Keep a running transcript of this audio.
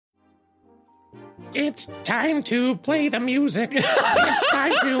It's time to play the music. It's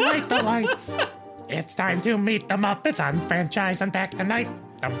time to light the lights. It's time to meet the Muppets on Franchise Unpacked tonight.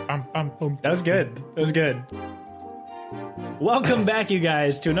 That was good. That was good. Welcome back, you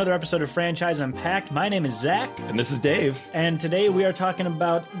guys, to another episode of Franchise Unpacked. My name is Zach. And this is Dave. And today we are talking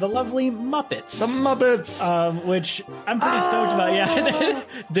about the lovely Muppets. The Muppets! Which I'm pretty stoked about. Yeah,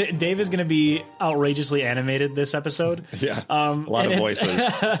 Dave is going to be outrageously animated this episode. Yeah, a lot of voices,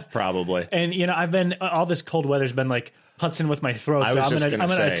 probably. And, you know, I've been, all this cold weather's been like putzing with my throat, so I'm going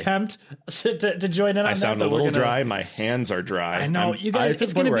to attempt to join in on that. I sound a little dry. My hands are dry. I know. You guys,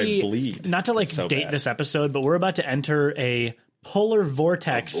 it's going to be, bleed. Not to like so date bad. This episode, but we're about to enter a polar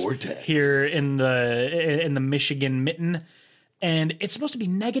vortex here in the Michigan mitten, and it's supposed to be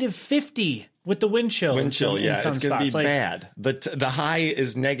negative 50 with the wind chill. Yeah, it's going to be bad. The high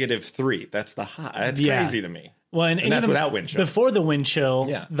is -3. That's the high. That's crazy to me. Well, and that's without wind chill. Before the wind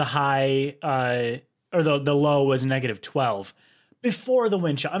chill, the high or the low was -12 before the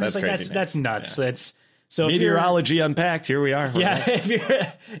wind chill. I'm just like, that's nuts. Yeah. So meteorology unpacked. Here we are. Yeah,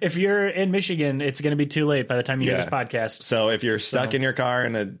 if you're in Michigan, it's going to be too late by the time you hear this podcast. So if you're stuck in your car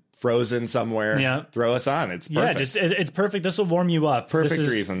and frozen somewhere, throw us on. It's perfect. Yeah, it's perfect. This will warm you up. Perfect this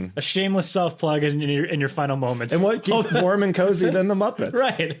is reason. A shameless self plug in your final moments. And what keeps warm and cozy than the Muppets?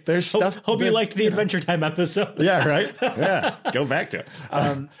 Right. There's stuff. Hope you liked the Adventure Time episode. Yeah. Right. Yeah. Go back to it.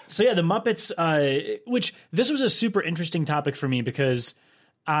 So the Muppets. Which this was a super interesting topic for me because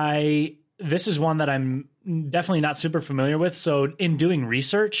this is one that I'm definitely not super familiar with. So in doing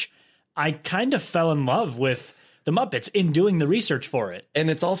research, I kind of fell in love with the Muppets in doing the research for it. And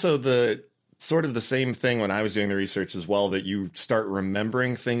it's also the same thing when I was doing the research as well, that you start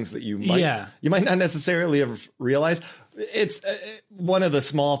remembering things that you might not necessarily have realized. It's one of the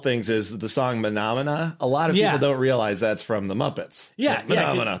small things is the song Phenomena. A lot of people don't realize that's from the Muppets. Yeah.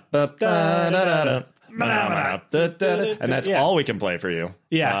 Phenomena. And that's all we can play for you.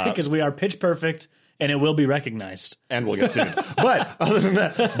 Yeah, because we are pitch perfect and it will be recognized. And we'll get sued. But other than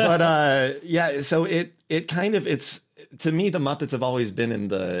that, so it kind of, it's, to me, the Muppets have always been in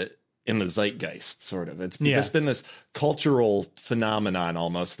the zeitgeist, sort of. It's just been this cultural phenomenon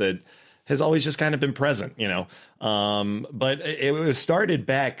almost that has always just kind of been present, you know. But it was started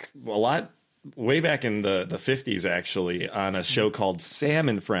back way back in the 50s, actually, on a show called Sam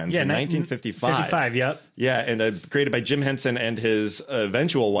and Friends in 1955. 55, yep. Yeah, and created by Jim Henson and his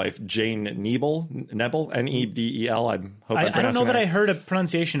eventual wife, Jane Nebel, N-E-B-E-L. I don't know that I heard a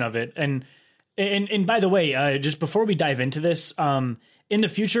pronunciation of it. And by the way, just before we dive into this, in the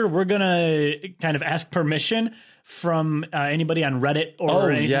future, we're going to kind of ask permission from anybody on Reddit or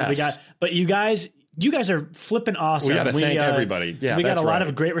anything that we got. But you guys are flipping awesome. We got to thank everybody. Yeah, we got a lot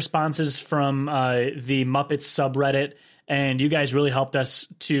of great responses from the Muppets subreddit, and you guys really helped us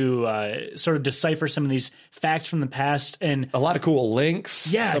to sort of decipher some of these facts from the past, and a lot of cool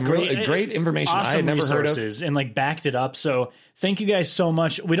links. Yeah, some great information awesome I had never heard of, and like backed it up. So thank you guys so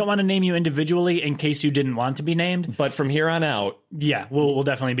much. We don't want to name you individually in case you didn't want to be named, but from here on out, we'll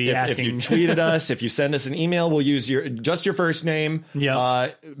definitely be asking. If you tweeted us, if you send us an email, we'll use just your first name,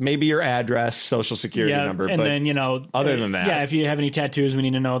 maybe your address, social security number, and then other than that, if you have any tattoos, we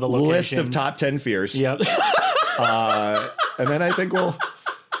need to know the location. List of top 10 fears. Yep. And then I think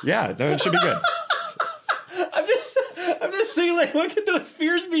it should be good. I'm just saying, like, what could those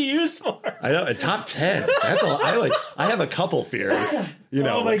fears be used for? I know, a top 10. That's I have a couple fears,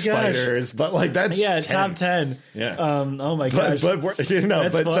 like spiders, but like that's 10. Top 10. Yeah. Oh my gosh. But from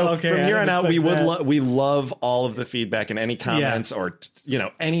here on out, we love all of the feedback and any comments or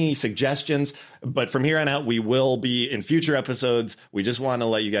any suggestions. But from here on out, we will be in future episodes. We just want to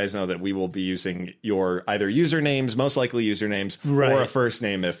let you guys know that we will be using your either usernames, most likely usernames, or a first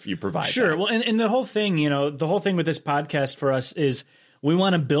name if you provide. Sure. That. Well, and the whole thing, the whole thing with this podcast for us is we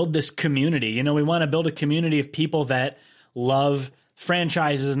want to build this community. We want to build a community of people that love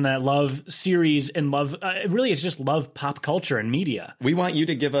franchises and that love series and love it's just love pop culture and media. We want you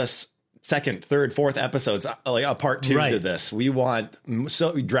to give us second, third, fourth episodes, like a part 2 to this. We want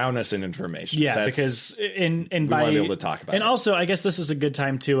drown us in information. Yeah, because we want to be able to talk about it. And also, I guess this is a good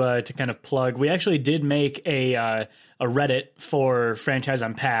time to kind of plug. We actually did make a Reddit for Franchise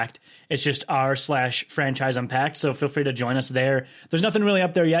Unpacked. It's just r/Franchise Unpacked. So feel free to join us there. There's nothing really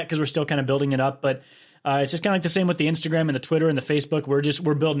up there yet because we're still kind of building it up, but it's just kind of like the same with the Instagram and the Twitter and the Facebook.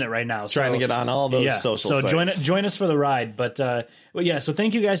 We're building it right now. Trying to get on all those social sites. So join us for the ride. But so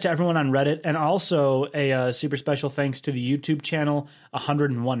thank you guys to everyone on Reddit, and also a super special thanks to the YouTube channel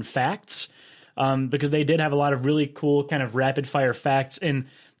 101 Facts, because they did have a lot of really cool kind of rapid fire facts. And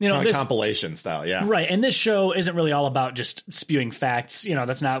this compilation style. Yeah. Right. And this show isn't really all about just spewing facts.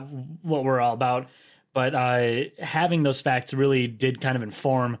 That's not what we're all about. But having those facts really did kind of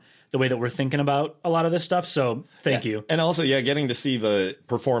inform the way that we're thinking about a lot of this stuff. So thank you. And also, getting to see the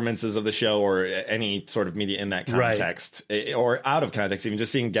performances of the show or any sort of media in that context or out of context, even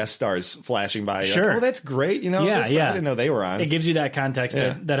just seeing guest stars flashing by. Sure. Like, oh, that's great. I didn't know they were on. It gives you that context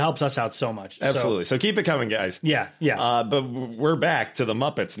that helps us out so much. Absolutely. So keep it coming, guys. Yeah. But we're back to the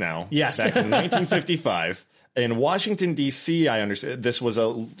Muppets now. Yes. Back in 1955. In Washington, D.C., I understand this was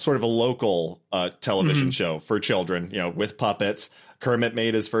a sort of a local television show for children, with puppets. Kermit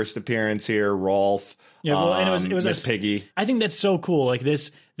made his first appearance here. Rolf, and it was Miss Piggy. I think that's so cool. Like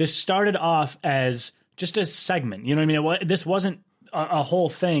this started off as just a segment. You know what I mean? This wasn't a whole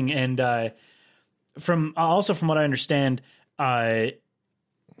thing. And from what I understand,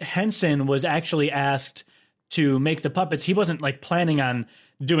 Henson was actually asked to make the puppets. He wasn't like planning on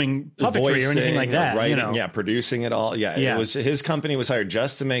doing puppetry or anything like that. Writing, producing it all. Yeah, it was his company was hired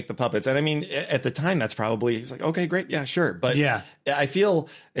just to make the puppets. And I mean, at the time, that's probably, he's like, okay, great. Yeah, sure. But I feel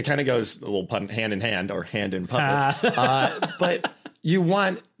it kind of goes a little pun, hand in hand or hand in puppet. But you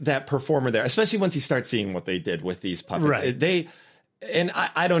want that performer there, especially once you start seeing what they did with these puppets. Right. And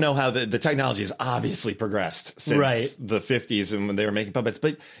I don't know how the technology has obviously progressed since the 50s and when they were making puppets.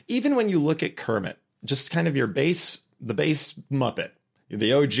 But even when you look at Kermit, just kind of the base Muppet,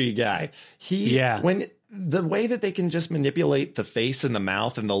 the OG guy, when the way that they can just manipulate the face and the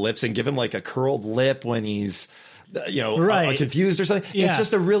mouth and the lips and give him like a curled lip when he's, confused or something. Yeah. It's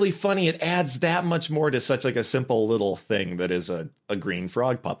just a really funny. It adds that much more to such like a simple little thing that is a green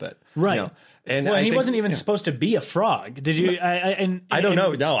frog puppet. Right. And he wasn't even supposed to be a frog. Did you? I don't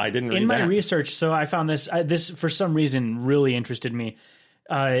know. No, I didn't read in my research. So I found this. This for some reason really interested me.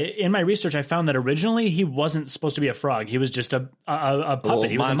 In my research, I found that originally he wasn't supposed to be a frog. He was just a puppet.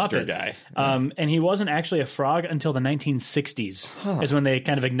 He was a Muppet guy. And he wasn't actually a frog until the 1960s is when they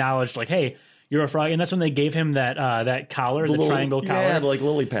kind of acknowledged, like, hey, you're a frog. And that's when they gave him that collar, the triangle collar. Yeah, like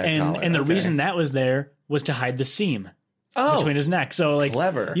lily pad collar. And the reason that was there was to hide the seam between his neck. So, like,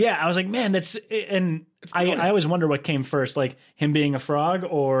 clever. Yeah, I was like, man, that's... And I always wonder what came first, like him being a frog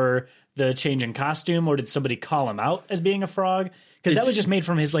or the change in costume, or did somebody call him out as being a frog? Because that was just made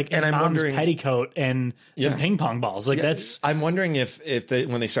from his mom's petticoat and some ping pong balls. Like that's. I'm wondering if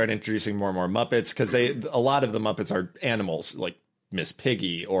when they start introducing more and more Muppets, because a lot of the Muppets are animals, like Miss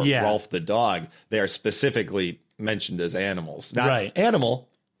Piggy or Rolf the dog. They are specifically mentioned as animals. Not animal.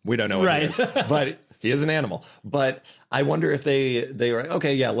 We don't know what he is, but he is an animal. But I wonder if they were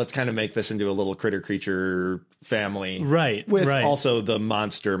okay. Yeah, let's kind of make this into a little critter creature family, With also the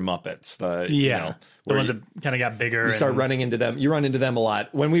monster Muppets. The ones that kind of got bigger. You start running into them. You run into them a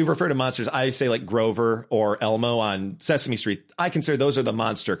lot. When we refer to monsters, I say like Grover or Elmo on Sesame Street. I consider those are the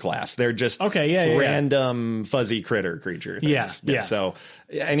monster class. They're just random fuzzy critter creature things. Yeah. So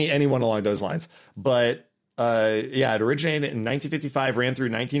anyone along those lines. But it originated in 1955, ran through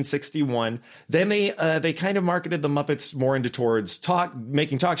 1961. Then they kind of marketed the Muppets more towards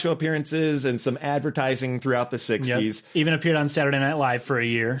making talk show appearances and some advertising throughout the 60s. Yep. Even appeared on Saturday Night Live for a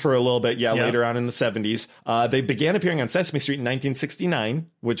year. For a little bit, later on in the 70s. They began appearing on Sesame Street in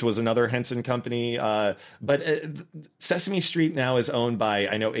 1969, which was another Henson company. But Sesame Street now is owned by,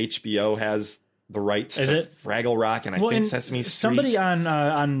 I know HBO has the rights to Fraggle Rock, and I think Sesame Street. Somebody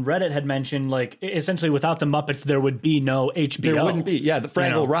on Reddit had mentioned, like, essentially without the Muppets, there would be no HBO. There wouldn't be. Yeah, the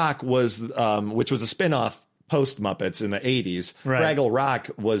Fraggle Rock was, which was a spinoff post Muppets in the 80s. Right. Fraggle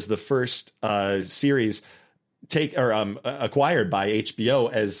Rock was the first series acquired by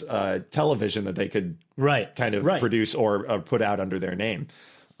HBO as television that they could produce or put out under their name.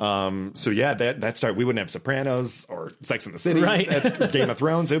 That started. We wouldn't have Sopranos or Sex and the City. Right. That's Game of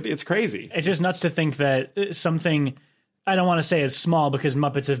Thrones. It's crazy. It's just nuts to think that something, I don't want to say as small because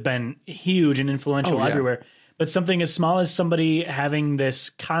Muppets have been huge and influential everywhere, but something as small as somebody having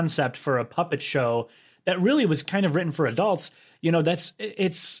this concept for a puppet show that really was kind of written for adults,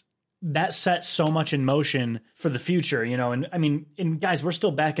 that set so much in motion for the future, and I mean, guys, we're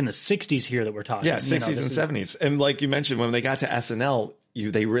still back in the 60s here that we're talking. Yeah, 60s and 70s. And like you mentioned, when they got to SNL,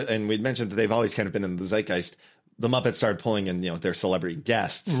 and we'd mentioned that they've always kind of been in the zeitgeist. The Muppets started pulling in, their celebrity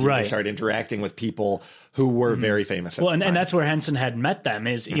guests. They started interacting with people who were very famous at the time. And that's where Henson had met them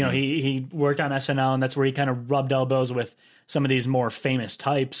is, he worked on SNL, and that's where he kind of rubbed elbows with some of these more famous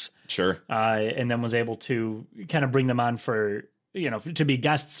types. Sure. And then was able to kind of bring them on for, to be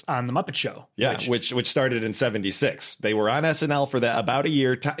guests on the Muppet Show. Yeah, which started in 76. They were on SNL for about a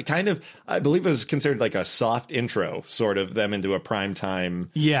year, kind of, I believe it was considered like a soft intro, sort of them into a primetime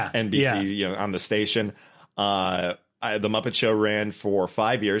NBC, on the station. The Muppet Show ran for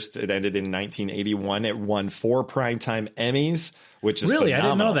 5 years. It ended in 1981. It won 4 primetime Emmys, which is really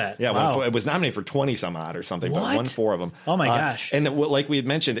phenomenal. I didn't know that. Yeah, wow. It was nominated for 20 some odd or something, What? but won 4 of them. Oh my gosh! And like we had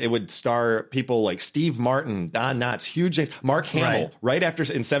mentioned, it would star people like Steve Martin, Don Knotts, huge Mark Hamill. Right after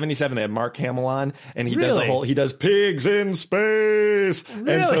in '77, they had Mark Hamill on, and he does pigs in space,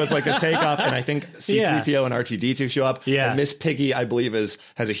 and so it's like a takeoff. And I think C-3PO and R2-D2 show up. Yeah, and Miss Piggy, I believe,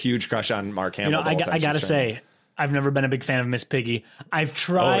 has a huge crush on Mark Hamill. I gotta say, I've never been a big fan of Miss Piggy. I've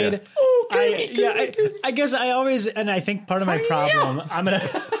tried. I guess I always, and I think part of my problem,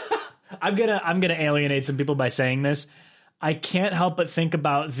 I'm gonna alienate some people by saying this. I can't help but think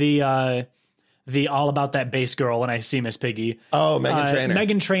about the All About That Bass Girl when I see Miss Piggy. Oh, Meghan Trainor.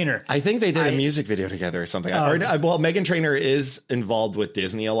 Meghan Trainor. I think they did a music video together or something. Well, Meghan Trainor is involved with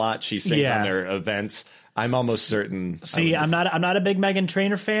Disney a lot. She sings on their events. I'm almost certain. See, I'm not a big Meghan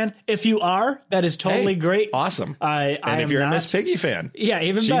Trainor fan. If you are, that is totally great. Awesome. And if you're a Miss Piggy fan,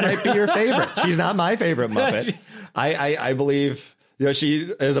 even she better. She might be your favorite. She's not my favorite Muppet. I believe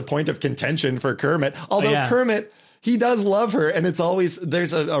she is a point of contention for Kermit. Although Kermit, he does love her, and it's always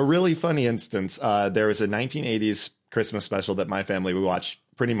there's a really funny instance. There was a 1980s Christmas special that my family would watch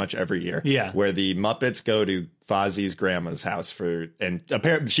pretty much every year. Yeah, where the Muppets go to Fozzie's grandma's house and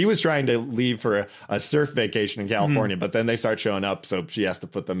apparently she was trying to leave for a surf vacation in California, but then they start showing up, so she has to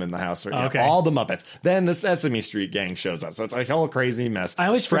put them in the house. All the Muppets. Then the Sesame Street gang shows up, so it's like a whole crazy mess. I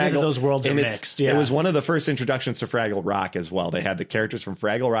always forget that those worlds are mixed. It was one of the first introductions to Fraggle Rock as well. They had the characters from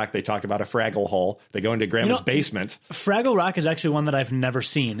Fraggle Rock. They talked about a Fraggle hole. They go into grandma's basement. Fraggle Rock is actually one that I've never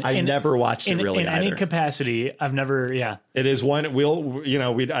seen. I never watched it really in either. any capacity. I've never. Yeah, it is one.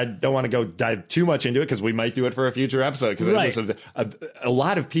 I don't want to go dive too much into it because we might do it for a future episode. Because a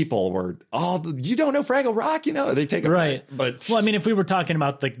lot of people were, you don't know Fraggle Rock, they take it but well, I mean, if we were talking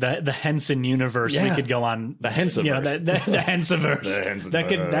about like the Henson universe, we could go on the Hensiverse, the Hensiverse.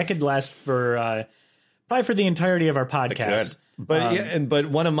 That could last for probably for the entirety of our podcast. But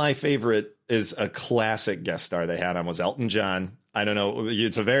one of my favorite is a classic guest star they had on was Elton John. I don't know.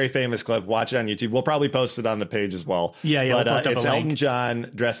 It's a very famous clip. Watch it on YouTube. We'll probably post it on the page as well. Yeah. But we'll post up it's a link. Elton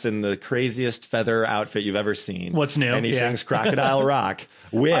John dressed in the craziest feather outfit you've ever seen. What's new? And he sings Crocodile Rock.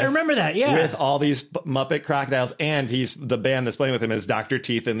 I remember that. Yeah. With all these Muppet crocodiles, and the band that's playing with him is Dr.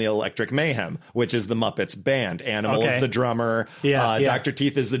 Teeth and the Electric Mayhem, which is the Muppets band. Animal is the drummer. Dr.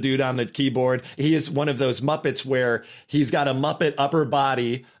 Teeth is the dude on the keyboard. He is one of those Muppets where he's got a Muppet upper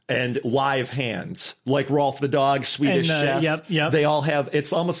body and live hands, like Rolf the dog, Swedish Chef. Yep. They all have.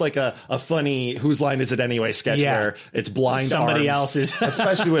 It's almost like a funny "Whose Line Is It Anyway" sketch where it's blind somebody arms, else's,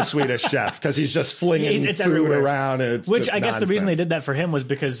 especially with Swedish Chef because he's just flinging food everywhere. around. And which I guess the reason they did that for him was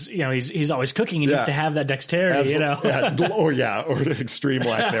because he's always cooking. He needs to have that dexterity. or extreme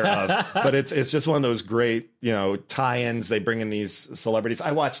lack thereof. But it's just one of those great tie-ins. They bring in these celebrities.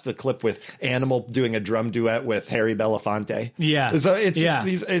 I watched a clip with Animal doing a drum duet with Harry Belafonte. Yeah, so it's just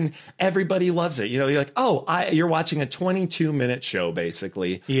these. And everybody loves it. You're like, you're watching a 22-minute show,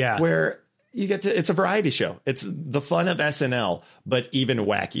 basically. Yeah. Where you get to, it's a variety show. It's the fun of SNL, but even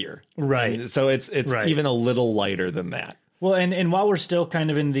wackier. Right. And so it's even a little lighter than that. Well, and while we're still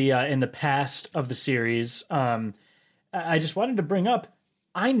kind of in the past of the series, I just wanted to bring up,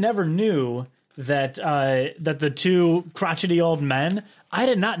 I never knew that the two crotchety old men, I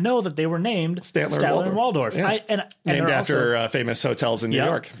did not know that they were named Statler and Waldorf. Yeah. Named after famous hotels in New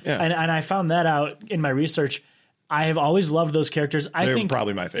York. Yeah. And I found that out in my research. I have always loved those characters. They're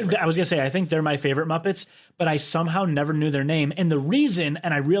probably my favorite. I was going to say, I think they're my favorite Muppets, but I somehow never knew their name. And the reason,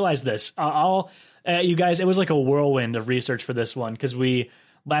 and I realized this, you guys, it was like a whirlwind of research for this one because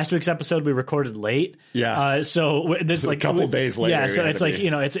last week's episode we recorded late. Yeah. So this like a couple days later. Yeah. So it's like,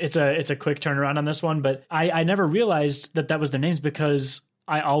 it's a quick turnaround on this one, but I never realized that was their names because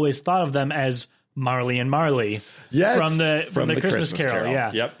I always thought of them as Marley and Marley. Yes. From the Christmas Carol.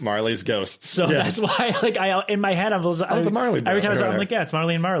 Yeah. Yep. Marley's Ghosts. So that's why I in my head I was the Marley every time I'm like, it's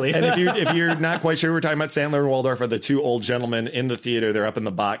Marley and Marley. And if you're not quite sure, we're talking about Sandler and Waldorf are the two old gentlemen in the theater. They're up in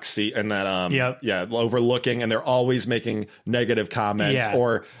the box seat and that overlooking, and they're always making negative comments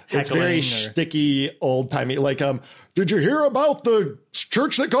or it's very shticky old timey like did you hear about the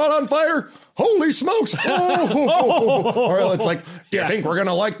church that caught on fire? Holy smokes. Or it's like, do you think we're going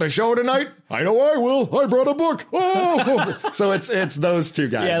to like the show tonight? I know I will. I brought a book. So it's those two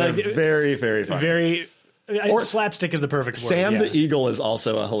guys. Yeah, they're very, very funny. Slapstick is the perfect word. Sam the Eagle is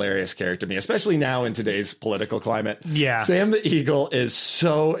also a hilarious character to me, especially now in today's political climate. Yeah. Sam the Eagle is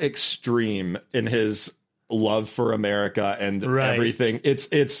so extreme in his love for America and everything.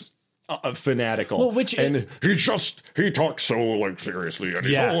 It's fanatical. And he talks so like seriously, and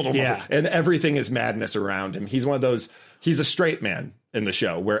and everything is madness around him. He's one of those. He's a straight man in the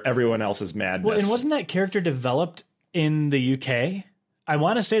show where everyone else is madness. Well, and wasn't that character developed in the UK? I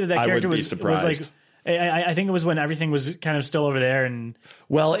want to say that character was like. I think it was when everything was kind of still over there, and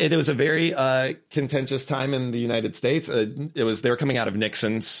it was a very contentious time in the United States. They were coming out of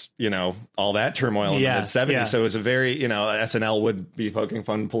Nixon's, all that turmoil in the mid 70s. So it was a very, SNL would be poking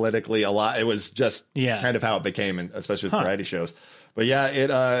fun politically a lot. It was just kind of how it became, and especially with variety shows. But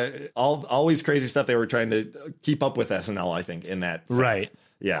always crazy stuff. They were trying to keep up with SNL, I think, in that. Right.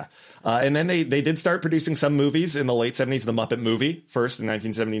 Yeah. And then they did start producing some movies in the late 70s. The Muppet movie first in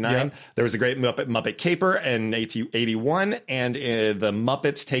 1979. Yep. There was a great Muppet Caper in 1881, and the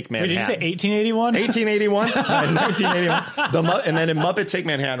Muppets Take Manhattan. Wait, did you say 1881? 1881 and 1981. And then in Muppets Take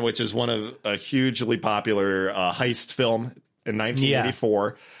Manhattan, which is one of a hugely popular heist film in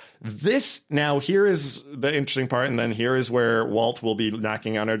 1984. Here is the interesting part, and then here is where Walt will be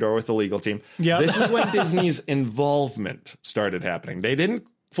knocking on our door with the legal team. Yep. This is when Disney's involvement started happening. They didn't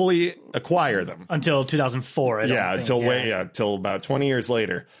fully acquire them until 2004. Until about 20 years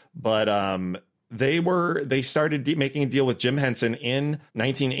later. But they started making a deal with Jim Henson in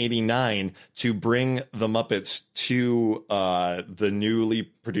 1989 to bring the Muppets to the newly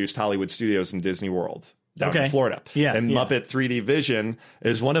produced Hollywood Studios in Disney World down in Florida. Muppet 3D Vision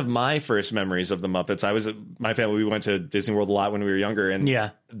is one of my first memories of the Muppets. My family, we went to Disney World a lot when we were younger, and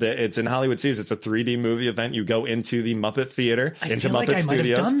it's in Hollywood Studios. It's a 3D movie event. You go into the Muppet Theater, into Muppet Studios. Might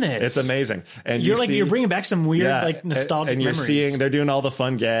have done this. It's amazing. And you're bringing back some weird nostalgic and you're memories. seeing they're doing all the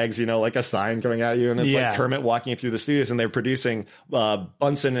fun gags, like a sign coming at you, and it's like Kermit walking through the studios, and they're producing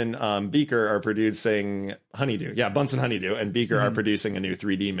Bunsen and Beaker are producing Honeydew. Yeah, Bunsen Honeydew and Beaker are producing a new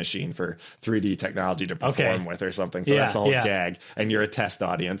 3D machine for 3D technology to perform with or something. So that's the whole gag, and you're a test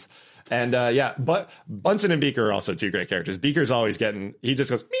audience. And but Bunsen and Beaker are also two great characters. Beaker's always he just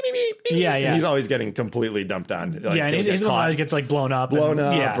goes, me, me, me, me. And he's always getting completely dumped on. And he's the one who always gets blown up.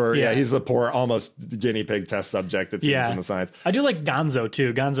 He's the poor, almost guinea pig test subject, it seems, in the science. I do like Gonzo,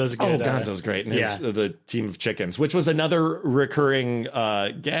 too. Gonzo's good. Gonzo's great. And the team of chickens, which was another recurring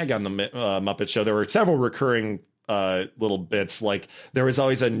gag on the Muppet Show. There were several recurring little bits, like there was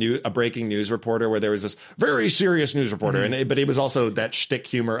always a breaking news reporter where there was this very serious news reporter, but it was also that shtick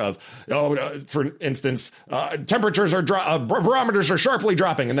humor of for instance, temperatures are barometers are sharply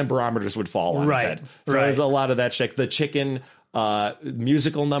dropping, and then barometers would fall on his head. So there's a lot of that shtick. The chicken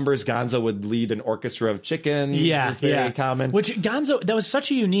musical numbers, Gonzo would lead an orchestra of chickens. It's very common. Which Gonzo, that was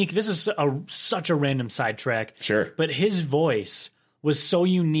such a unique. This is such a random sidetrack. Sure, but his voice was so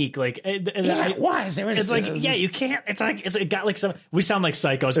unique. Like it was. It's like you can't. It got like some. We sound like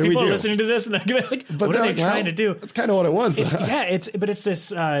psychos. People are listening to this and they're gonna be like, "What are they trying to do?" That's kind of what it was. It's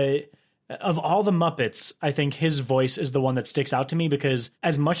this. Of all the Muppets, I think his voice is the one that sticks out to me because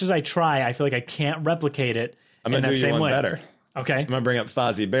as much as I try, I feel like I can't replicate it. I'm gonna do you one better. Okay, I'm gonna bring up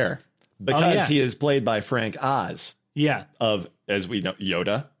Fozzie Bear because he is played by Frank Oz. Of, as we know,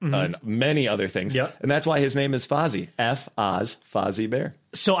 Yoda and many other things. And that's why his name is Fozzie. F. Oz, Fozzie Bear.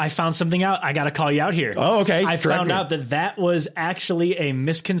 So I found something out. I got to call you out here. Oh, okay. I found out that was actually a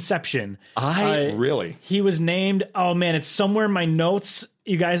misconception. Really? He was named, it's somewhere in my notes.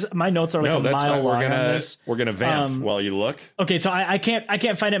 You guys, my notes are like a mile long on this. We're going to vamp while you look. Okay, so I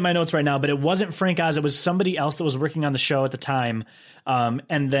can't find it in my notes right now, but it wasn't Frank Oz. It was somebody else that was working on the show at the time.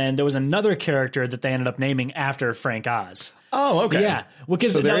 And then there was another character that they ended up naming after Frank Oz. Oh, okay. Yeah.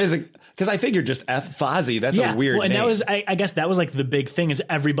 Because I figured just F. Fozzie, that's a weird name. That was, I guess that was like the big thing is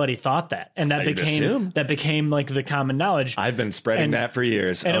everybody thought that. And that became like the common knowledge. I've been spreading that for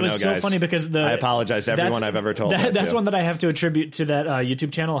years. And it was so funny because I apologize to everyone I've ever told. That's one that I have to attribute to that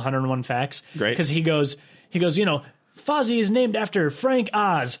YouTube channel, 101 Facts. Great. Because he goes, Fozzie is named after Frank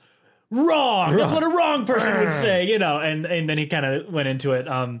Oz. Wrong. That's what a wrong person would say, and then he kind of went into it.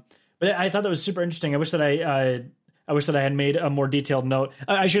 But I thought that was super interesting. I wish that I had made a more detailed note.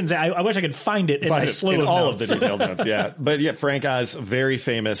 I shouldn't say. I wish I could find it in my slew of all notes. Of the detailed notes. Yeah, but Frank Oz, very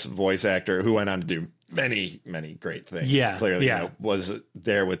famous voice actor who went on to do many, many great things. Yeah, clearly, was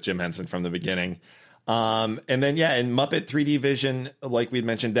there with Jim Henson from the beginning. And then in Muppet 3D Vision, like we'd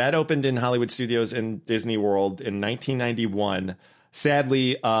mentioned, that opened in Hollywood Studios in Disney World in 1991.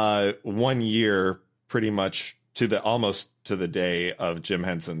 Sadly, 1 year, pretty much almost to the day of Jim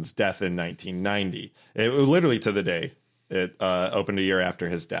Henson's death in 1990. It was literally to the day. It opened a year after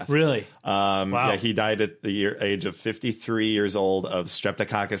his death. Really? Wow. Yeah, he died at the age of 53 years old of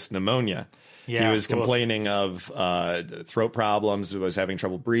Streptococcus pneumonia. Yeah, he was complaining of throat problems, was having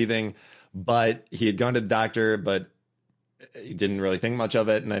trouble breathing, but he had gone to the doctor, but he didn't really think much of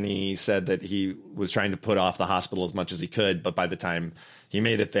it. And then he said that he was trying to put off the hospital as much as he could. But by the time he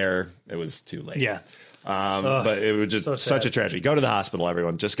made it there, it was too late. Yeah. But it was just such a tragedy. Go to the hospital,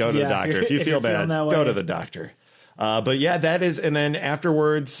 everyone. Just go to the doctor. If you feel bad, go to the doctor. But yeah, that is. And then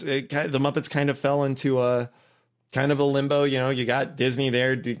afterwards, the Muppets kind of fell into a kind of a limbo. You know, you got Disney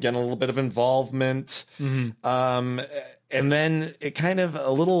there getting a little bit of involvement. And then it kind of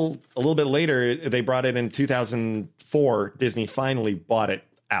a little bit later, they brought it in 2004. Disney finally bought it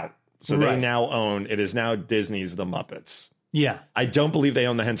out. So they now own, it is now Disney's The Muppets. Yeah. I don't believe they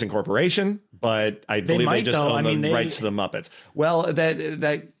own the Henson Corporation, but I believe they just own the rights to the Muppets. Well,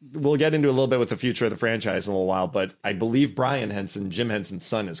 that we'll get into a little bit with the future of the franchise in a little while, but I believe Brian Henson, Jim Henson's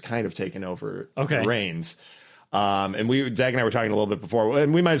son, has kind of taken over the reins. And Zach and I were talking a little bit before,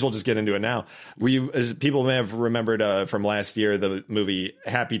 and we might as well just get into it now. As people may have remembered from last year, the movie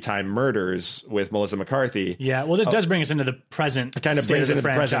Happy Time Murders with Melissa McCarthy. Yeah, well, this does bring us into the present. Kind of brings it into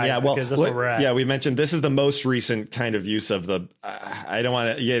the present. Yeah, well, because that's where we're at. Yeah, we mentioned this is the most recent kind of use of the. I don't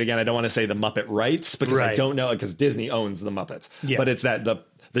want to say the Muppet rights because I don't know because Disney owns the Muppets. Yeah. But it's that the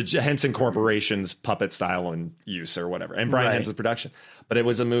Henson Corporation's puppet style and use or whatever, and Brian Henson's production. But it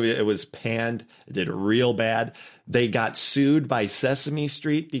was a movie. It was panned. It did real bad. They got sued by Sesame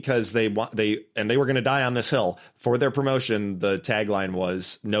Street because they were going to die on this hill. For their promotion, the tagline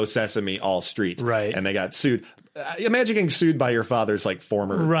was "No Sesame, all street." Right. And they got sued. Imagine getting sued by your father's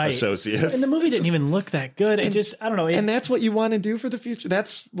former associates. And the movie didn't even look that good. I don't know. And that's what you want to do for the future.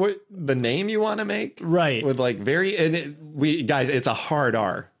 That's what the name you want to make. Right. With guys, it's a hard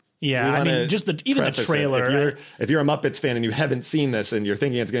R. Yeah, I mean, just even the trailer. If you're a Muppets fan and you haven't seen this and you're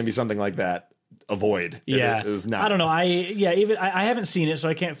thinking it's going to be something like that, avoid. Yeah, it is not. I don't know. I haven't seen it, so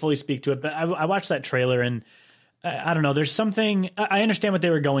I can't fully speak to it. But I watched that trailer and I don't know. There's something. I understand what they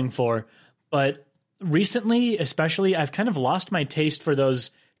were going for, but recently, especially, I've kind of lost my taste for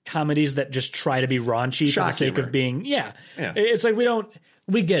those comedies that just try to be raunchy for the sake of being. Yeah, it's like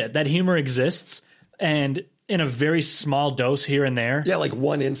we get it. That humor exists and in a very small dose here and there. Yeah, like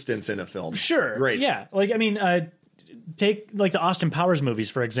one instance in a film. Sure. Great. Yeah. Take the Austin Powers movies,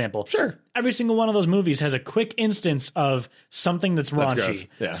 for example. Sure. Every single one of those movies has a quick instance of something that's raunchy.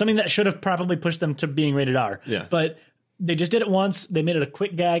 Something that should have probably pushed them to being rated R. Yeah. But they just did it once, they made it a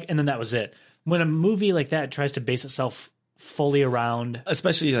quick gag, and then that was it. When a movie like that tries to base itself fully around...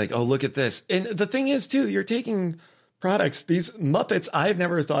 Especially look at this. And the thing is, too, you're taking products, these Muppets I've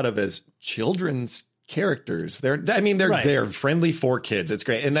never thought of as children's characters. They're friendly for kids. It's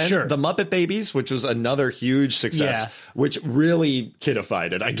great. And then the Muppet Babies, which was another huge success, which really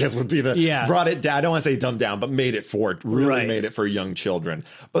kidified it, I guess would be brought it down. I don't want to say dumbed down, but made it for young children.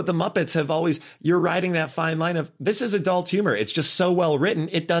 But the Muppets have always, you're riding that fine line of this is adult humor. It's just so well written.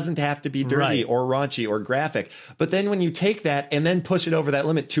 It doesn't have to be dirty or raunchy or graphic. But then when you take that and then push it over that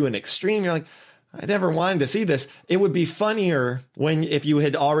limit to an extreme, you're like, I never wanted to see this. It would be funnier if you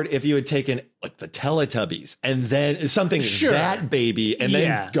had taken the Teletubbies and then something that baby and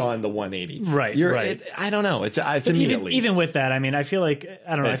then gone the 180. Right. I don't know. It's to me at least. Even with that, I mean, I feel like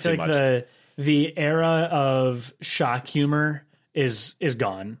I feel like the era of shock humor is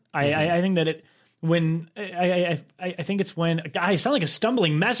gone. I think that it. I think it's when I sound like a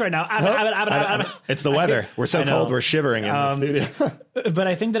stumbling mess right now. It's the weather. We're so cold. We're shivering in the studio. But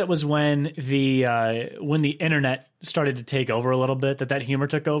I think that it was when the internet started to take over a little bit, that humor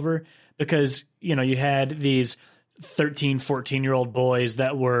took over, because you had these 13, 14-year-old boys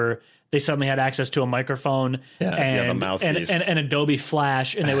they suddenly had access to a microphone and a mouthpiece and Adobe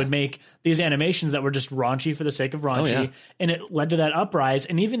Flash, and they would make these animations that were just raunchy for the sake of raunchy, and it led to that uprise.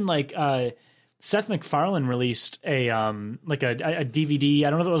 And even Seth MacFarlane released a DVD.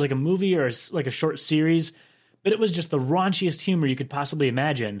 I don't know if it was a movie or a short series, but it was just the raunchiest humor you could possibly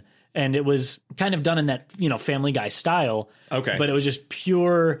imagine. And it was kind of done in that, Family Guy style. Okay. But it was just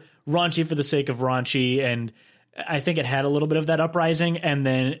pure raunchy for the sake of raunchy. And I think it had a little bit of that uprising, and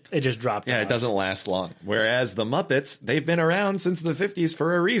then it just dropped off. It doesn't last long. Whereas the Muppets, they've been around since the 50s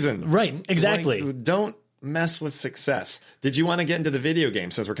for a reason. Right, exactly. Don't mess with success. Did you want to get into the video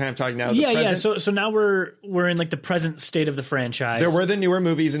game since we're kind of talking now? So now we're in the present state of the franchise. There were the newer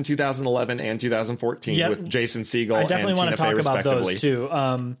movies in 2011 and 2014 with Jason Segel. I definitely want to talk about those too.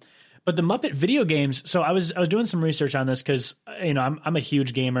 But the Muppet video games. So I was doing some research on this because I'm a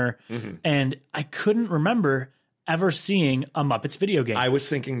huge gamer, and I couldn't remember ever seeing a Muppets video game. I was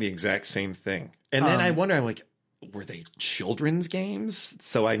thinking the exact same thing, and then I wonder, I'm like, were they children's games?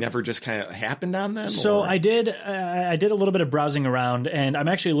 So I never just kind of happened on them? So I did a little bit of browsing around, and I'm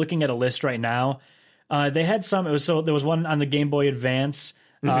actually looking at a list right now. They had some. There was one on the Game Boy Advance.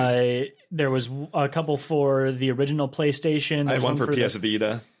 There was a couple for the original PlayStation. I had one for PS the,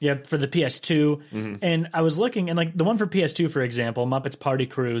 Vita. Yeah, for the PS2. And I was looking, and like the one for PS2, for example, Muppets Party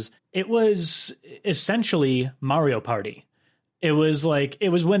Cruise, it was essentially Mario Party. It was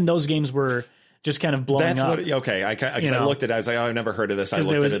when those games were just kind of blowing up. Okay. I looked at it. I was like, oh, I've never heard of this. I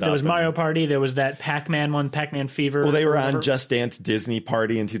looked it up. There was Mario Party. There was that Pac-Man one, Pac-Man Fever. Well, they were on Just Dance Disney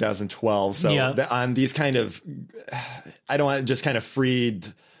Party in 2012. So on these kind of, I don't want just kind of freed.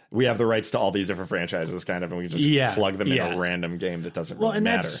 We have the rights to all these different franchises, kind of, and we just plug them in a random game that doesn't really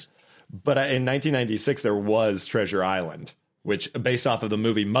matter. But in 1996, there was Treasure Island, which based off of the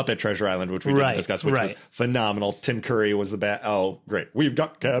movie Muppet Treasure Island, which we didn't discuss, which was phenomenal. Tim Curry was the bad. Oh, great. We've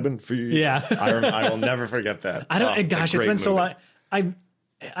got cabin fever. Yeah. I will never forget that. It's been so long.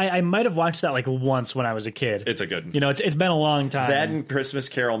 I might have watched that like once when I was a kid. It's a good. It's been a long time. That and Christmas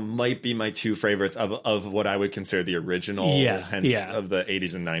Carol might be my two favorites of what I would consider the original of the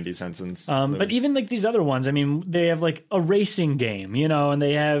 80s and 90s Henson's. But even like these other ones, I mean, they have like a racing game, and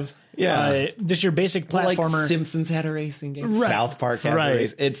they have just your basic platformer. Like Simpsons had a racing game. Right. South Park has a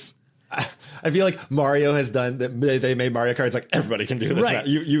race. It's. I feel like Mario has done that. They made Mario Kart. It's like everybody can do this now.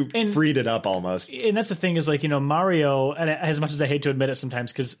 You freed it up almost. And that's the thing is like, Mario, and as much as I hate to admit it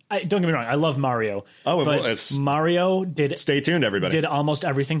sometimes, because don't get me wrong, I love Mario. But Mario did. Stay tuned, everybody. Did almost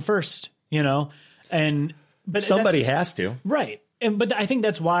everything first, but somebody has to. Right. But I think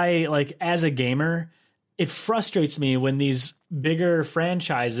that's why, like, as a gamer, it frustrates me when these bigger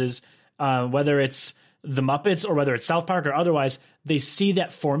franchises, whether it's the Muppets or whether it's South Park or otherwise, they see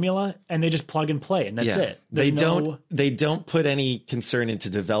that formula and they just plug and play, and that's it. They don't put any concern into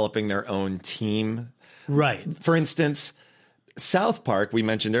developing their own team. Right. For instance, South Park, we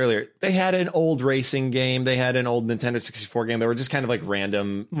mentioned earlier, they had an old racing game. They had an old Nintendo 64 game. They were just kind of like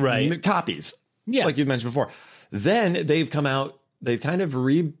random copies. Yeah. Like you mentioned before. Then they've come out, they've kind of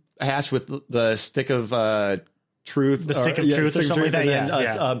rehashed with the stick of truth. The stick of truth or something like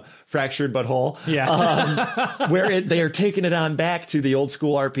that. Fractured but whole. Yeah. Where they are taking it on back to the old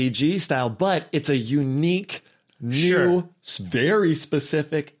school RPG style, but it's a unique, new, very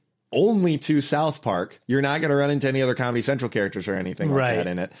specific, only to South Park. You're not going to run into any other Comedy Central characters or anything like that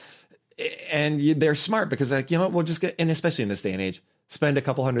in it. And they're smart because, like, we'll just get, and especially in this day and age, spend a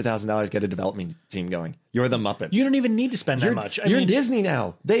couple $100,000, get a development team going. You're the Muppets. You don't even need to spend that much. You're Disney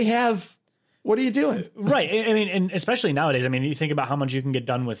now. They have. What are you doing? Right. I mean, and especially nowadays, I mean, you think about how much you can get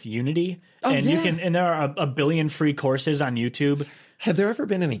done with Unity, and there are a billion free courses on YouTube. Have there ever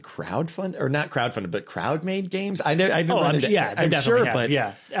been any not crowdfunded, but crowd-made games? I'm sure, but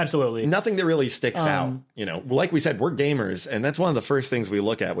absolutely. Nothing that really sticks out. Like we said, we're gamers, and that's one of the first things we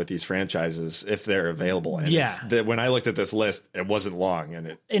look at with these franchises if they're available. And when I looked at this list, it wasn't long,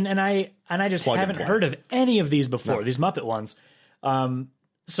 and I just haven't heard of any of these before. These Muppet ones.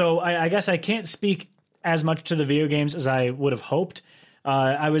 So I guess I can't speak as much to the video games as I would have hoped.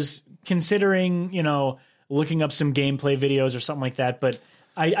 I was considering, looking up some gameplay videos or something like that, but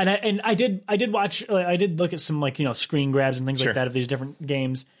I did watch. I did look at some screen grabs and things like that of these different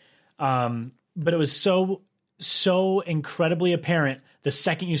games. But it was so incredibly apparent the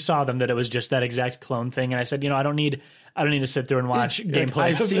second you saw them that it was just that exact clone thing. And I said, I don't need to sit there and watch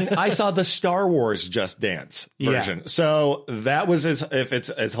gameplay. I saw the Star Wars Just Dance version. So that was if it's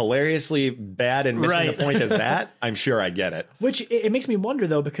as hilariously bad and missing the point as that, I'm sure I get it. Which it makes me wonder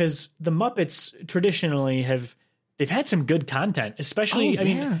though, because the Muppets traditionally they've had some good content, especially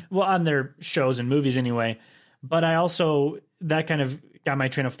on their shows and movies anyway. But I also, that kind of got my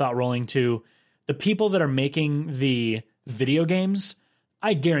train of thought rolling to the people that are making the video games.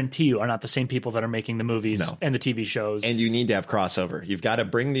 I guarantee you are not the same people that are making the movies and the TV shows. And you need to have crossover. You've got to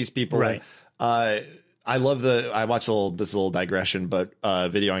bring these people in. I watched this little digression, but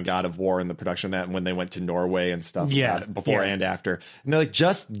video on God of War and the production of that, and when they went to Norway and stuff before and after. And they're like,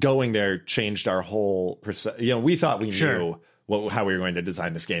 just going there changed our whole perspective. We thought we knew how we were going to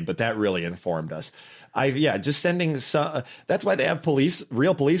design this game, but that really informed us. Just sending that's why they have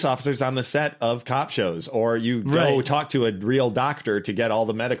real police officers on the set of cop shows, or you go talk to a real doctor to get all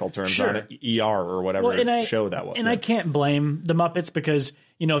the medical terms on an ER or whatever show that was. And I can't blame the Muppets because,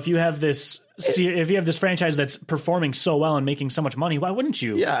 if you have this franchise that's performing so well and making so much money, why wouldn't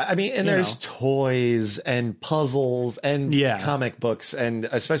you? Yeah, I mean, and there's toys and puzzles and comic books, and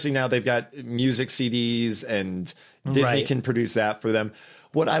especially now they've got music CDs, and Disney can produce that for them.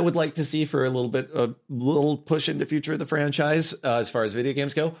 What I would like to see for a little push into future of the franchise, as far as video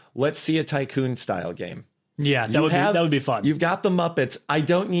games go, let's see a Tycoon style game. Yeah, that would be fun. You've got the Muppets. I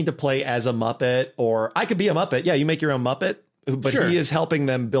don't need to play as a Muppet, or I could be a Muppet. Yeah, you make your own Muppet. but Sure. he is helping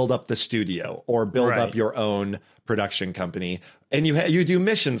them build up the studio or build Right. up your own production company. And you do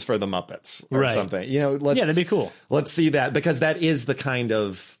missions for the Muppets or Right. something. You know, that'd be cool. Let's see that, because that is the kind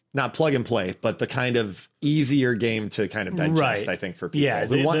of, not plug and play, but the kind of easier game to kind of digest, Right. I think, for people Yeah,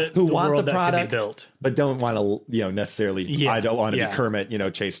 who the want world the that could be product, built. but don't want to, necessarily, Yeah, I don't want to yeah. be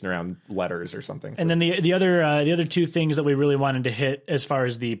Kermit, chasing around letters or something. And then the other two things that we really wanted to hit as far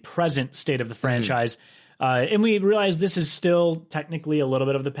as the present state of the franchise, and we realized this is still technically a little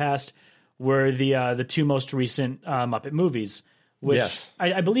bit of the past, were the two most recent Muppet movies, which Yes.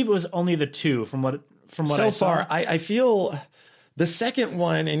 I believe it was only the two from what so I saw. far, I feel the second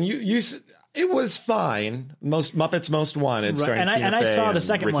one, and it was fine. Muppets Most Wanted, Right. starring Tina And I Fey saw the and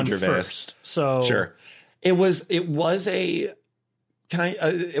second Ricky one Gervais. first. So Sure, it was a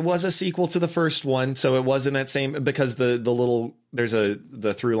it was a sequel to the first one, so it was in that same, because the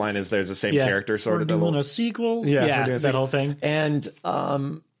through line is there's the same character sort we're of doing a sequel. we're doing a that sequel. whole thing.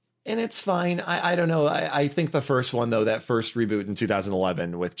 And it's fine. I don't know. I think the first one, though, that first reboot in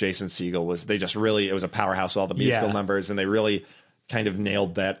 2011 with Jason Segel, it was a powerhouse with all the musical numbers, and they really kind of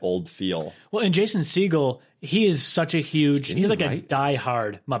nailed that old feel. Well, and Jason Segel, he is such a huge, he's like a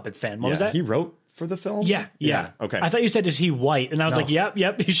diehard Muppet fan. What was that? He wrote for the film? Yeah. Okay. I thought you said, is he white? And I was like, yep,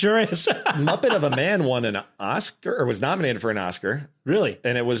 he sure is. Muppet of a Man won an Oscar, or was nominated for an Oscar. Really?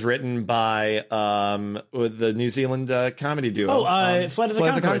 And it was written by with the New Zealand comedy duo. Flight of the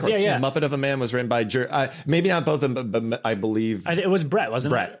Conchords. Yeah. Muppet of a Man was written by maybe not both of them, but I believe it was Brett,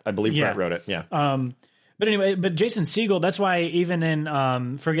 wasn't Brett. it? I believe Brett wrote it. Yeah. But anyway, Jason Segel, that's why even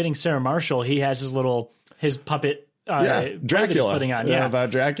in Forgetting Sarah Marshall, he has his puppet. Dracula. Putting on,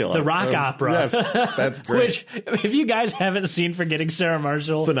 about Dracula, the rock opera. Yes, that's great. Which, if you guys haven't seen Forgetting Sarah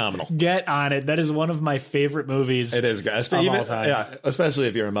Marshall, phenomenal. Get on it. That is one of my favorite movies. It is great, all time. Yeah, especially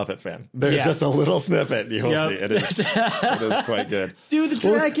if you're a Muppet fan. There's just a little snippet you'll see. It is quite good. Do the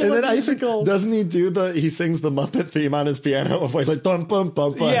Dracula musical. Doesn't he he sings the Muppet theme on his piano? He's like dum bum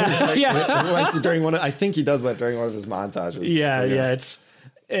bum bum. Like during I think he does that during one of his montages. Yeah. It's.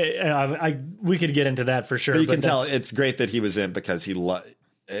 We could get into that for sure. But you can tell it's great that he was in, because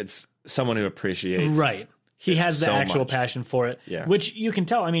it's someone who appreciates. Right. He has the actual much. passion for it, which you can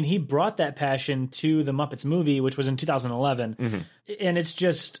tell. I mean, he brought that passion to the Muppets movie, which was in 2011. And it's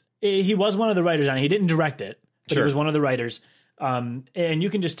just, he was one of the writers on it. He didn't direct it, but he was one of the writers. And you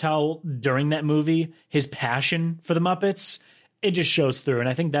can just tell during that movie, his passion for the Muppets, it just shows through. And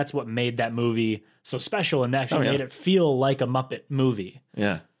I think that's what made that movie so special, and actually made it feel like a Muppet movie.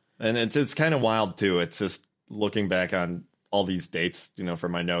 Yeah. And it's kind of wild too. It's just looking back on all these dates, for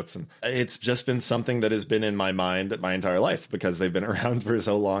my notes, and it's just been something that has been in my mind my entire life, because they've been around for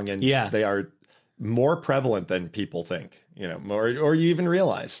so long, and they are more prevalent than people think, more, or you even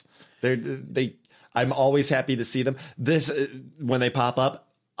realize. I'm always happy to see them. When they pop up,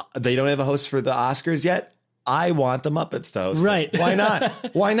 they don't have a host for the Oscars yet. I want the Muppets to host. Right. Why not?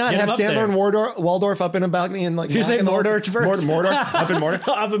 Why not have Sandler and Waldorf up in a balcony and You say Mordor? Mordor? Up in Mordor?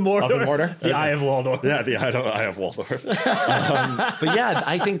 Up in Mordor. Up in Mordor? The Eye of Waldorf. Yeah, the Eye of Waldorf. But yeah,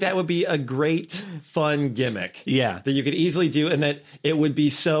 I think that would be a great, fun gimmick. Yeah. That you could easily do, and that it would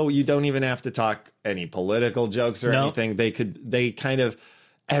be so you don't even have to talk any political jokes or anything.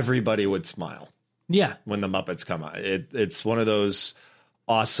 Everybody would smile. Yeah. When the Muppets come out. It's one of those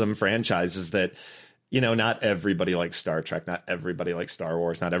awesome franchises that, not everybody likes Star Trek, not everybody likes Star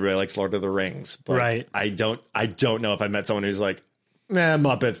Wars, not everybody likes Lord of the Rings. But I don't know if I met someone who's like,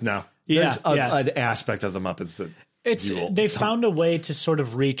 Muppets, no. There's an aspect of the Muppets that they found a way to sort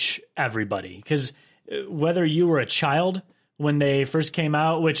of reach everybody, because whether you were a child when they first came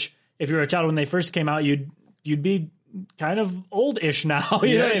out, which if you were a child when they first came out, you'd be kind of old-ish now.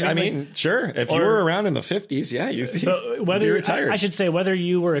 You know what I mean? Sure. If you were around in the 50s, you'd be retired. I should say whether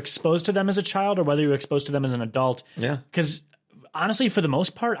you were exposed to them as a child or whether you were exposed to them as an adult. Yeah. Because honestly, for the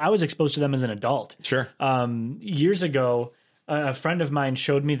most part, I was exposed to them as an adult. Sure. Years ago, a friend of mine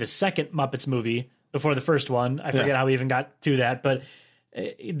showed me the second Muppets movie before the first one. I forget how we even got to that, but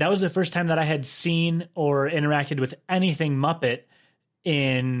that was the first time that I had seen or interacted with anything Muppet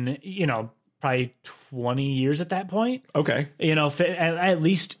in, probably 20 years at that point. Okay. At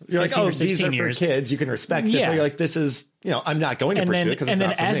least 15 or 16 these are years. For kids, you can respect it. But you're like, this is, I'm not going to pursue it because it's not for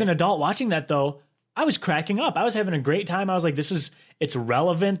me. And then as an adult watching that, though, I was cracking up. I was having a great time. I was like, it's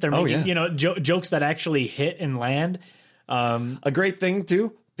relevant. They're making, jokes that actually hit and land. A great thing,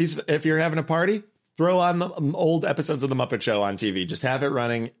 too, if you're having a party, throw on the old episodes of The Muppet Show on TV. Just have it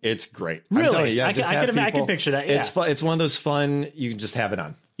running. It's great. Really? I can picture that. Yeah. It's fun. It's one of those fun, you can just have it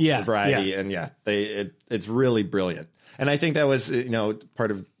on. Yeah. The variety. And it's really brilliant. And I think that was,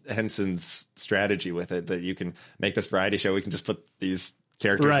 part of Henson's strategy with it, that you can make this variety show. We can just put these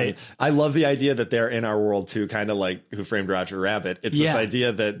characters. Right. I love the idea that they're in our world too, kind of like Who Framed Roger Rabbit. It's this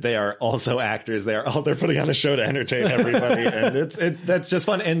idea that they are also actors. They're putting on a show to entertain everybody, and that's just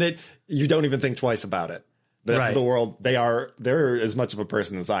fun, and that you don't even think twice about it. This is the world. They're as much of a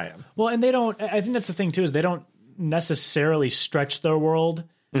person as I am. Well, and they don't. I think that's the thing too, is they don't necessarily stretch their world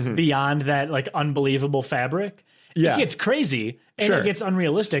beyond that like unbelievable fabric. Yeah, it gets crazy and it gets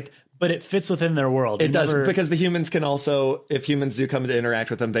unrealistic, but it fits within their world. It does, because the humans can also, if humans do come to interact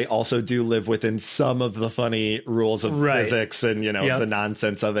with them, they also do live within some of the funny rules of physics and, the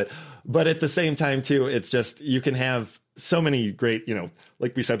nonsense of it. But at the same time, too, it's just, you can have so many great,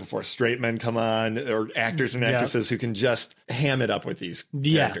 like we said before, straight men come on, or actors and actresses who can just ham it up with these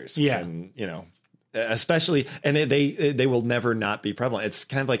characters. Yeah. And, especially, and they will never not be prevalent. It's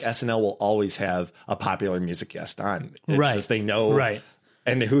kind of like SNL will always have a popular music guest on. It's just, they know. Right.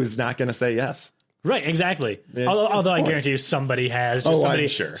 And who's not going to say yes? Right, exactly. Although I guarantee you somebody has.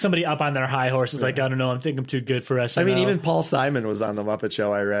 Somebody up on their high horse is like, I don't know, I think I'm too good for SNL. I mean, even Paul Simon was on the Muppet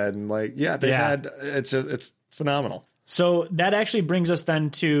Show, I read, and had, it's phenomenal. So that actually brings us then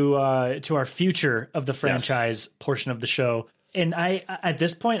to our future of the franchise portion of the show. And at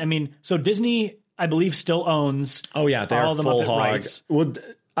this point, I mean, so Disney, I believe, still owns they're all the full Muppet rights. Well,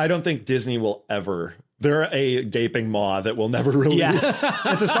 I don't think Disney will ever. They're a gaping maw that will never release. It's a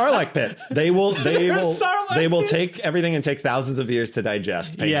Sarlacc pit. They will take everything and take thousands of years to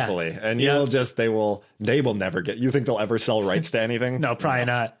digest painfully. And they will never get. You think they'll ever sell rights to anything? No, probably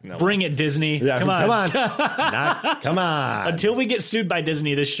not. No. Bring it, Disney. Yeah, come on. Come on. Until we get sued by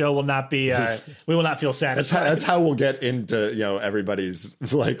Disney, this show will not be. We will not feel satisfied. That's how we'll get into everybody's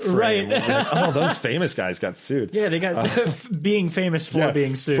like frame. Like, those famous guys got sued. Yeah, they got being famous for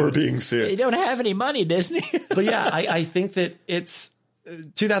being sued. For being sued. They don't have any money, Disney. But I think that it's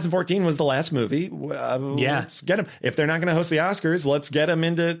 2014 was the last movie. Let's get them. If they're not going to host the Oscars, let's get them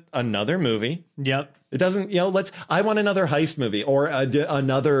into another movie. Yep. It doesn't, I want another heist movie or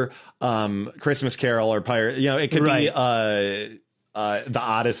another Christmas Carol or Pirate. It could be the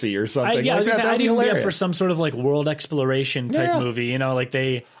Odyssey or something. I'd be hilarious for some sort of like world exploration type movie. Like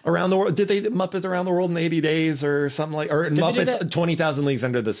they around the world. Did they Muppets Around the World in 80 Days or something or Muppets 20,000 Leagues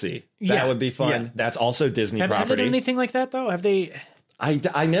Under the Sea? That would be fun. Yeah. That's also Disney property. Have they done anything like that though? Have they? I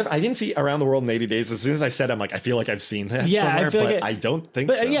didn't see Around the World in 80 Days. As soon as I said, I'm like, I feel like I've seen that somewhere, but I don't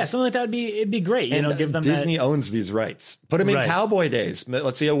think so. Yeah, something like that it'd be great. Give them Disney owns these rights. Put them in Cowboy Days.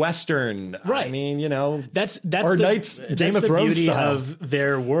 Let's see a Western. Right. I mean, that's or Knights Game of Thrones beauty style. Of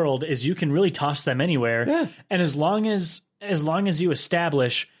their world is you can really toss them anywhere. Yeah. And as long as you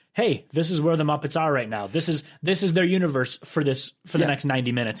establish, hey, this is where the Muppets are right now. This is their universe for the next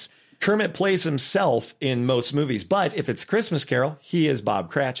 90 minutes. Kermit plays himself in most movies, but if it's Christmas Carol, he is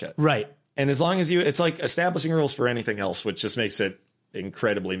Bob Cratchit. Right. And as long as it's like establishing rules for anything else, which just makes it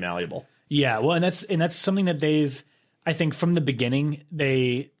incredibly malleable. Yeah. Well, and that's something that they've, I think from the beginning,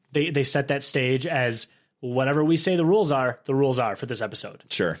 they set that stage as whatever we say the rules are for this episode.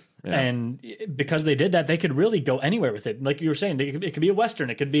 Sure. Yeah. And because they did that, they could really go anywhere with it. Like you were saying, it could be a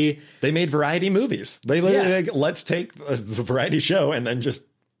Western. It could be. They made variety movies. They literally let's take the variety show and then just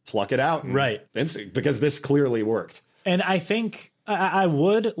pluck it out. Right. Because this clearly worked. And I think I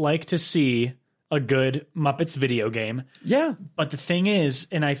would like to see a good Muppets video game. Yeah. But the thing is,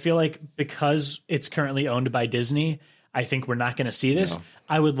 and I feel like because it's currently owned by Disney, I think we're not going to see this. No.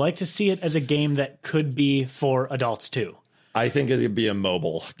 I would like to see it as a game that could be for adults too. I think it would be a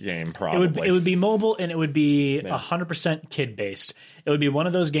mobile game, probably. It would be mobile, and it would be 100% kid-based. It would be one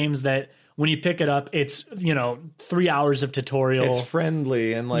of those games that when you pick it up, it's 3 hours of tutorial. It's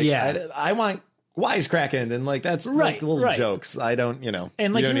friendly and I want wisecracking and that's like little jokes. I don't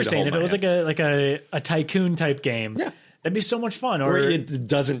And like you were saying, if it was like a tycoon type game, that'd be so much fun. Or it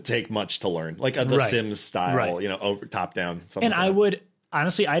doesn't take much to learn, like the Sims style, over top down. And I would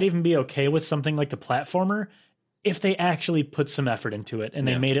honestly, I'd even be okay with something like a platformer if they actually put some effort into it and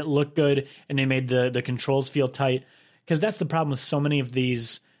they made it look good and they made the controls feel tight. Because that's the problem with so many of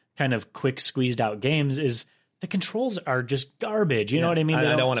these kind of quick squeezed out games is the controls are just garbage. You know what I mean?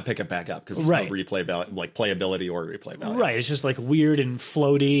 I don't want to pick it back up because there's no replay value, like playability or replay value. Right. It's just like weird and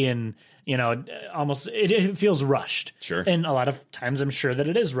floaty and, almost it feels rushed. Sure. And a lot of times I'm sure that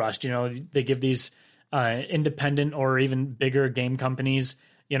it is rushed. They give these independent or even bigger game companies,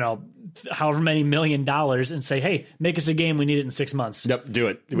 however many $1 million and say, hey, make us a game. We need it in 6 months. Yep. Do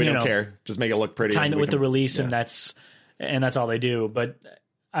it. We don't care. Just make it look pretty. Time it with the release. And that's all they do. But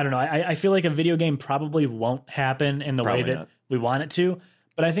I don't know. I feel like a video game probably won't happen in the way that we want it to,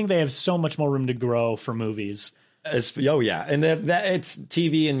 but I think they have so much more room to grow for movies. Oh yeah, and that it's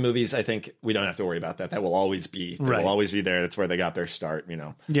TV and movies. I think we don't have to worry about that. That will always be. It will always be there. That's where they got their start.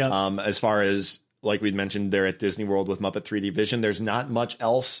 Yeah. As far as like we'd mentioned, they're at Disney World with Muppet 3D Vision. There's not much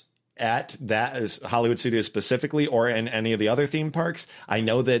else at that as Hollywood Studios specifically, or in any of the other theme parks. I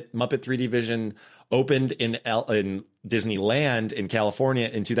know that Muppet 3D Vision opened in Disneyland in California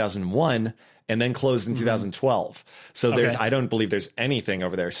in 2001. And then closed in 2012. So I don't believe there's anything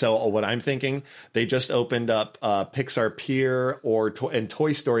over there. So what I'm thinking, they just opened up Pixar Pier and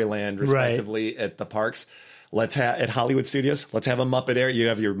Toy Story Land, respectively, at the parks. Let's have at Hollywood Studios. Let's have a Muppet area. You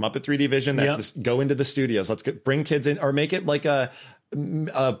have your Muppet 3D Vision. Go into the studios. Let's bring kids in, or make it like a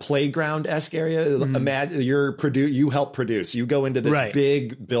playground-esque area. Imagine you help produce. You go into this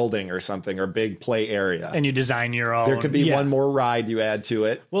big building or something, or big play area, and you design your own. There could be one more ride you add to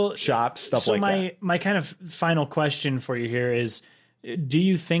it. Well, shops, stuff like that. So my kind of final question for you here is: do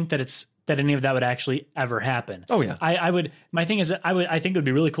you think that any of that would actually ever happen? Oh yeah, I would. My thing is that I think it would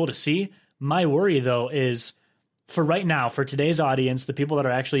be really cool to see. My worry though is, for right now, for today's audience, the people that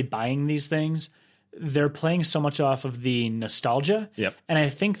are actually buying these things, they're playing so much off of the nostalgia. Yep. And I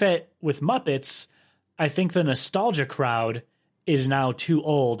think that with Muppets, I think the nostalgia crowd is now too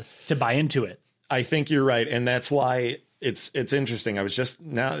old to buy into it. I think you're right. And that's why it's interesting.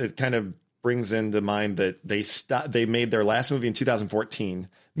 It kind of brings into mind that they made their last movie in 2014.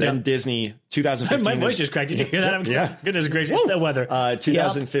 Then Disney, 2015. My voice just cracked. Did you hear that? Yeah. Goodness gracious, the weather.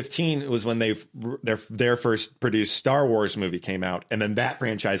 2015 was when their first produced Star Wars movie came out, and then that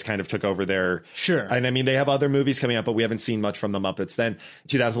franchise kind of took over their. Sure. And I mean, they have other movies coming out, but we haven't seen much from the Muppets. Then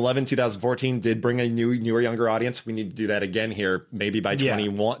 2011, 2014 did bring a newer, younger audience. We need to do that again here, maybe by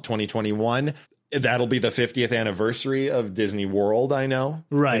 2021. That'll be the 50th anniversary of Disney World, I know.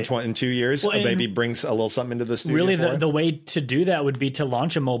 Right. In 2 years. Well, maybe brings a little something into the studio. Really, the way to do that would be to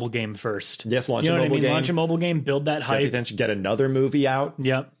launch a mobile game first. Yes, launch a mobile game. Launch a mobile game, build that hype. Get the attention, get another movie out.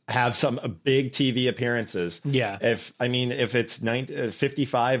 Yep. Have some big TV appearances. Yeah. If it's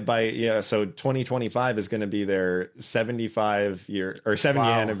 55 so 2025 is going to be their 75 year or 70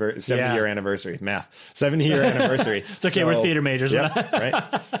 year anniversary. Math. 70-year anniversary. It's okay, we're theater majors. Yep,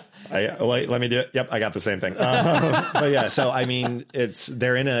 right. Let me do it. Yep, I got the same thing. But yeah, so I mean,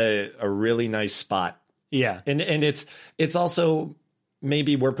 they're in a really nice spot. Yeah, and it's also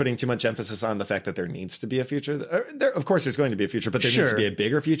maybe we're putting too much emphasis on the fact that there needs to be a future. Of course, there's going to be a future, but there needs to be a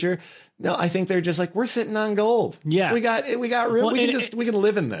bigger future. No, I think they're just like, we're sitting on gold. Yeah, we got real. Well, we can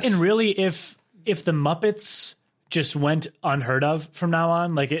live in this. And really, if the Muppets just went unheard of from now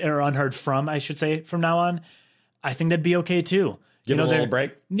on, or unheard from, I should say, from now on, I think that'd be okay too. Give them a little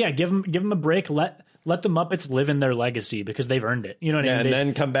break. Yeah, give them a break. Let the Muppets live in their legacy because they've earned it. You know what I mean? And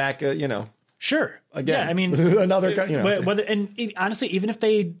then come back. Sure. Again. Yeah, I mean, another. Honestly, even if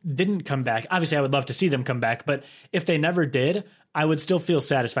they didn't come back, obviously, I would love to see them come back. But if they never did, I would still feel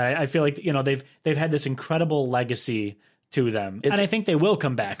satisfied. I feel like they've had this incredible legacy to them, and I think they will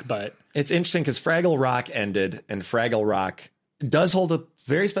come back. But it's interesting because Fraggle Rock ended, and Fraggle Rock does hold a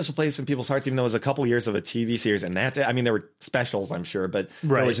very special place in people's hearts, even though it was a couple years of a TV series, and that's it. I mean, there were specials, I'm sure, but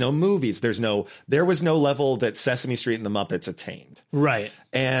there was no movies. There was no level that Sesame Street and the Muppets attained. Right.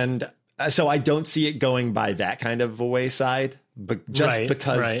 And so I don't see it going by that kind of a wayside, but just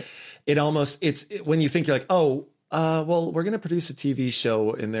because it almost when you think you're like, well, we're going to produce a TV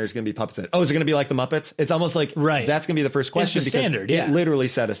show and there's going to be puppets in it. Oh, is it going to be like the Muppets? It's almost like that's going to be the first question because standard, it literally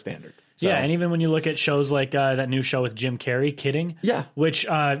set a standard. So. Yeah, and even when you look at shows like that new show with Jim Carrey, Kidding, which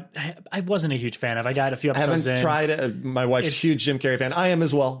I wasn't a huge fan of. I got a few episodes in. I haven't tried. My wife's a huge Jim Carrey fan. I am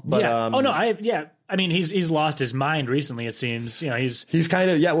as well. But, I mean, he's lost his mind recently. It seems, he's kind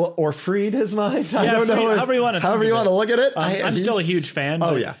of or freed his mind. I don't know. However you want to look at it. I'm still a huge fan.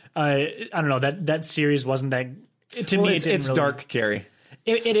 Oh yeah. I don't know that series wasn't that. To me, it's really, dark Carrie.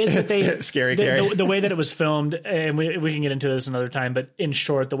 It is, but they scary Carrie. The way that it was filmed, and we can get into this another time. But in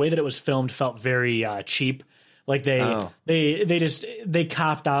short, the way that it was filmed felt very cheap. Like they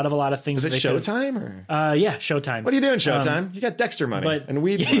copped out of a lot of things. Is it Showtime or? Yeah, Showtime. What are you doing, Showtime? You got Dexter money, and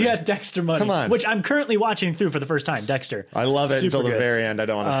you got Dexter money. Come on, which I'm currently watching through for the first time. Dexter, I love it until the very end. I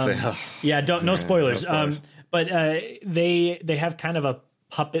don't want to say. Yeah, no spoilers. But they have kind of a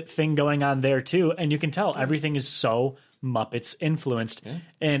puppet thing going on there too, and you can tell everything is so Muppets influenced. Yeah.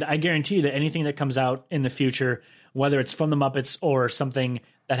 And I guarantee you that anything that comes out in the future, whether it's from the Muppets or something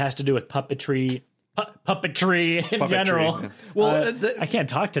that has to do with puppetry in general. Yeah. Well, I can't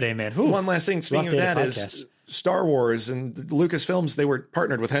talk today, man. One last thing. Speaking of that is Star Wars and Lucasfilms, they were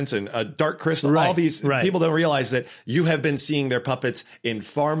partnered with Henson, Dark Crystal, all these people don't realize that you have been seeing their puppets in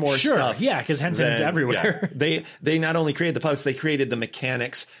far more stuff. Yeah, because Henson is everywhere. They not only created the puppets, they created the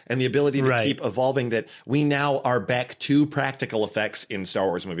mechanics and the ability to keep evolving, that we now are back to practical effects in Star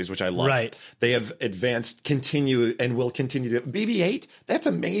Wars movies, which I love. Right. They have advanced, continue, and will continue to. BB-8, that's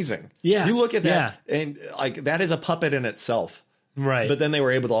amazing. Yeah. You look at that, and like that is a puppet in itself. Right. But then they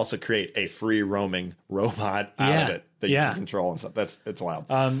were able to also create a free roaming robot out of it that you can control and stuff. That's wild.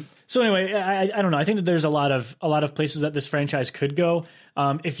 So anyway, I don't know. I think that there's a lot of places that this franchise could go.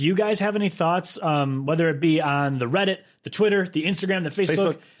 If you guys have any thoughts, whether it be on the Reddit, the Twitter, the Instagram, the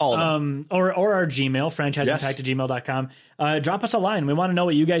Facebook, all of them. or our Gmail, franchiseimpact@gmail.com, drop us a line. We want to know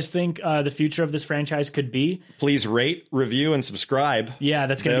what you guys think the future of this franchise could be. Please rate, review, and subscribe. Yeah,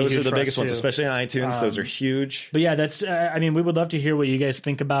 that's going to be huge. Those are the biggest ones, especially on iTunes. Those are huge. But yeah, that's. I mean, we would love to hear what you guys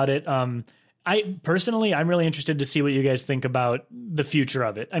think about it. I'm really interested to see what you guys think about the future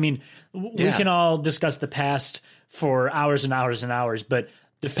of it. I mean, we can all discuss the past for hours and hours and hours, but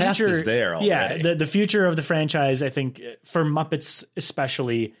the past future is there already. Yeah, the future of the franchise, I think, for Muppets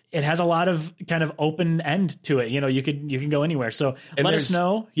especially, it has a lot of kind of open end to it. You know, you can go anywhere. So let us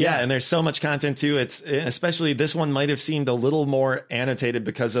know. Yeah, and there's so much content too. It's especially this one might have seemed a little more annotated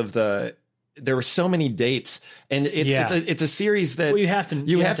because of there were so many dates, and it's a series that you have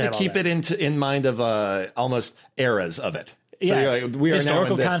to keep it in mind of almost eras of it. So we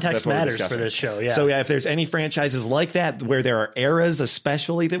historical context matters for this show. Yeah. So if there's any franchises like that where there are eras,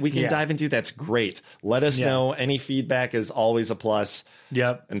 especially that we can dive into, that's great. Let us know. Any feedback is always a plus.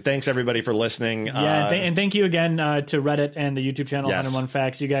 Yep. And thanks everybody for listening. Yeah, and thank you again to Reddit and the YouTube channel 101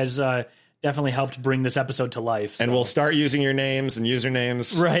 Facts. You guys definitely helped bring this episode to life. So. And we'll start using your names and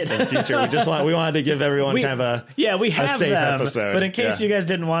usernames in the future. We wanted to give everyone kind of a safe episode. But in case you guys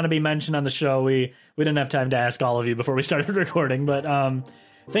didn't want to be mentioned on the show, we didn't have time to ask all of you before we started recording. But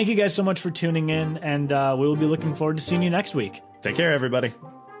thank you guys so much for tuning in, and we will be looking forward to seeing you next week. Take care, everybody.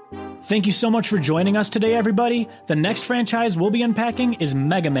 Thank you so much for joining us today, everybody. The next franchise we'll be unpacking is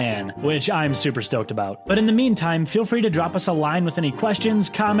Mega Man, which I'm super stoked about. But in the meantime, feel free to drop us a line with any questions,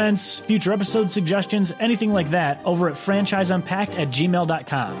 comments, future episode suggestions, anything like that over at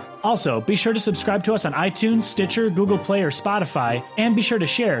franchiseunpacked@gmail.com. Also, be sure to subscribe to us on iTunes, Stitcher, Google Play, or Spotify, and be sure to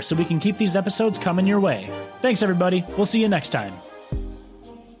share so we can keep these episodes coming your way. Thanks, everybody. We'll see you next time.